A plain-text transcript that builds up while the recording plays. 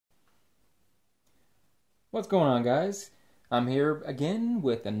What's going on, guys? I'm here again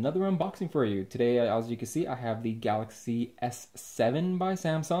with another unboxing for you. Today, as you can see, I have the Galaxy S7 by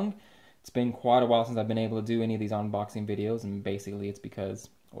Samsung. It's been quite a while since I've been able to do any of these unboxing videos, and basically it's because,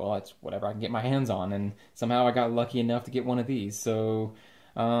 well, it's whatever I can get my hands on, and somehow I got lucky enough to get one of these. So,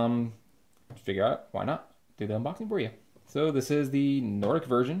 figure out why not do the unboxing for you. So this is the Nordic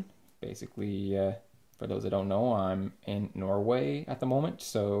version. Basically, for those that don't know, I'm in Norway at the moment,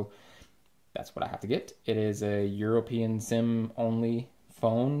 so that's what I have to get. It is a European SIM only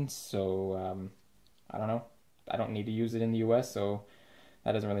phone, so I don't know. I don't need to use it in the US, so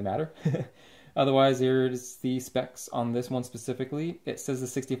that doesn't really matter. Otherwise, here's the specs on this one specifically. It says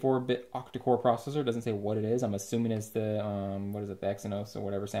the 64-bit octa-core processor. It doesn't say what it is. I'm assuming it's the, what is it, the Exynos or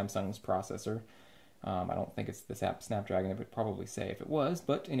whatever, Samsung's processor. I don't think it's the Snapdragon. It would probably say if it was,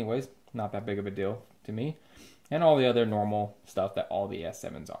 but anyways, not that big of a deal to me. And all the other normal stuff that all the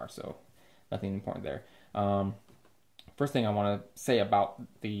S7s are, so nothing important there. First thing I want to say about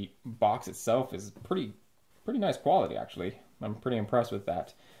the box itself is pretty nice quality, actually. I'm pretty impressed with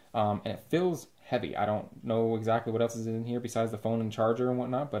that. And it feels heavy. I don't know exactly what else is in here besides the phone and charger and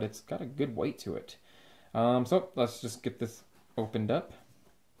whatnot, but it's got a good weight to it. So let's just get this opened up.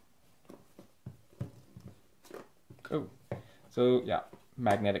 Oh, so yeah,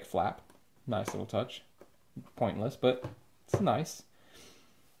 magnetic flap. Nice little touch. Pointless, but it's nice.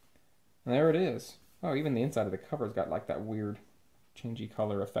 And there it is. Oh, even the inside of the cover's got like that weird changey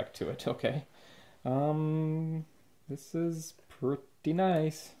color effect to it. Okay. This is pretty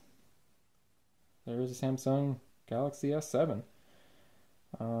nice. There's a Samsung Galaxy S7.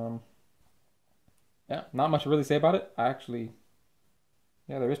 Yeah, not much to really say about it.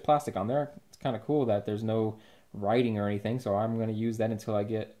 Yeah, there is plastic on there. It's kind of cool that there's no writing or anything, so I'm going to use that until I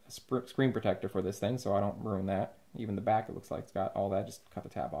get a screen protector for this thing, so I don't ruin that. Even the back, it looks like it's got all that. Just cut the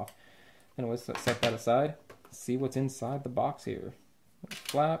tab off. Anyways, let's set that aside. See what's inside the box here.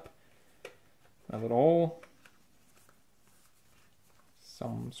 Flap, a little hole,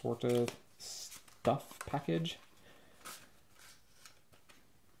 some sort of stuff package.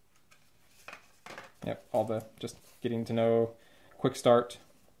 Yep, all the just getting to know, quick start,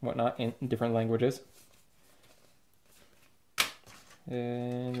 whatnot in different languages.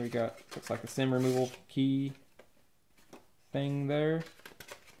 And we got, looks like a SIM removal key thing there.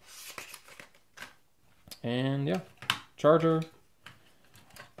 And yeah, charger.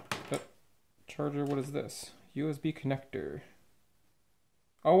 Oh, charger, what is this? USB connector.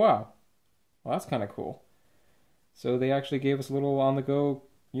 Oh wow. Well, that's kind of cool. So they actually gave us a little on-the-go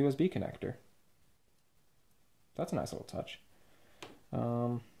USB connector. That's a nice little touch.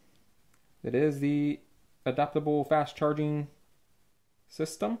 It is the adaptable fast charging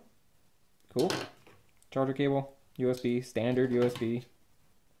system. Cool. Charger cable, USB, standard USB.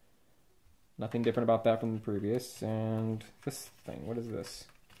 Nothing different about that from the previous. And this thing, what is this?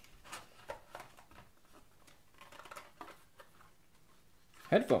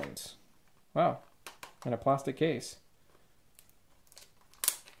 Headphones. Wow. And a plastic case.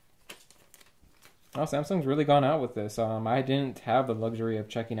 Oh, Samsung's really gone out with this. I didn't have the luxury of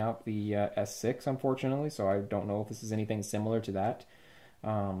checking out the S6, unfortunately, so I don't know if this is anything similar to that.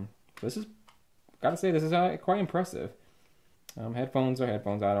 This is, gotta say, this is quite impressive. Headphones are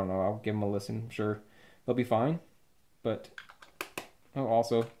headphones. I don't know. I'll give them a listen. I'm sure they'll be fine. But, oh,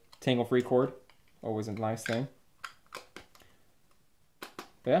 also, tangle-free cord. Always a nice thing.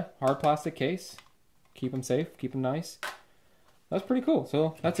 But yeah, hard plastic case. Keep them safe. Keep them nice. That's pretty cool.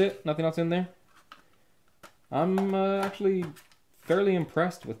 So, that's it. Nothing else in there. I'm actually fairly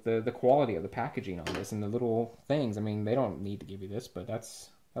impressed with the quality of the packaging on this and the little things. I mean, they don't need to give you this, but that's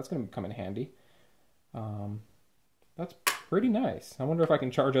going to come in handy. That's pretty nice. I wonder if I can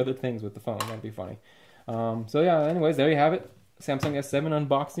charge other things with the phone. That'd be funny. So yeah, anyways, there you have it. Samsung S7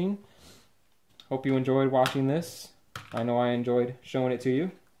 unboxing. Hope you enjoyed watching this. I know I enjoyed showing it to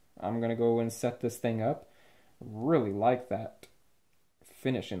you. I'm going to go and set this thing up. Really like that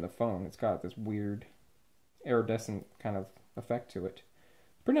finish in the phone. It's got this weird iridescent kind of effect to it.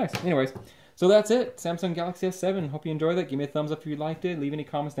 Pretty nice. Anyways, so that's it. Samsung Galaxy S7. Hope you enjoyed that. Give me a thumbs up if you liked it. Leave any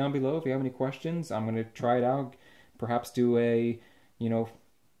comments down below if you have any questions. I'm going to try it out. Perhaps do a,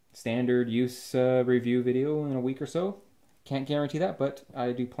 standard use review video in a week or so. Can't guarantee that, but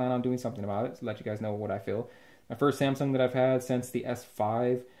I do plan on doing something about it to let you guys know what I feel. My first Samsung that I've had since the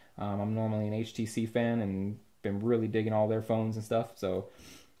S5. I'm normally an HTC fan and been really digging all their phones and stuff. So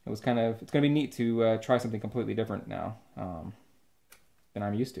it's going to be neat to try something completely different now than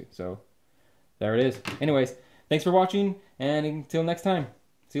I'm used to. So there it is. Anyways, thanks for watching, and until next time,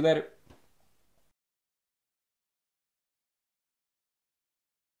 see you later.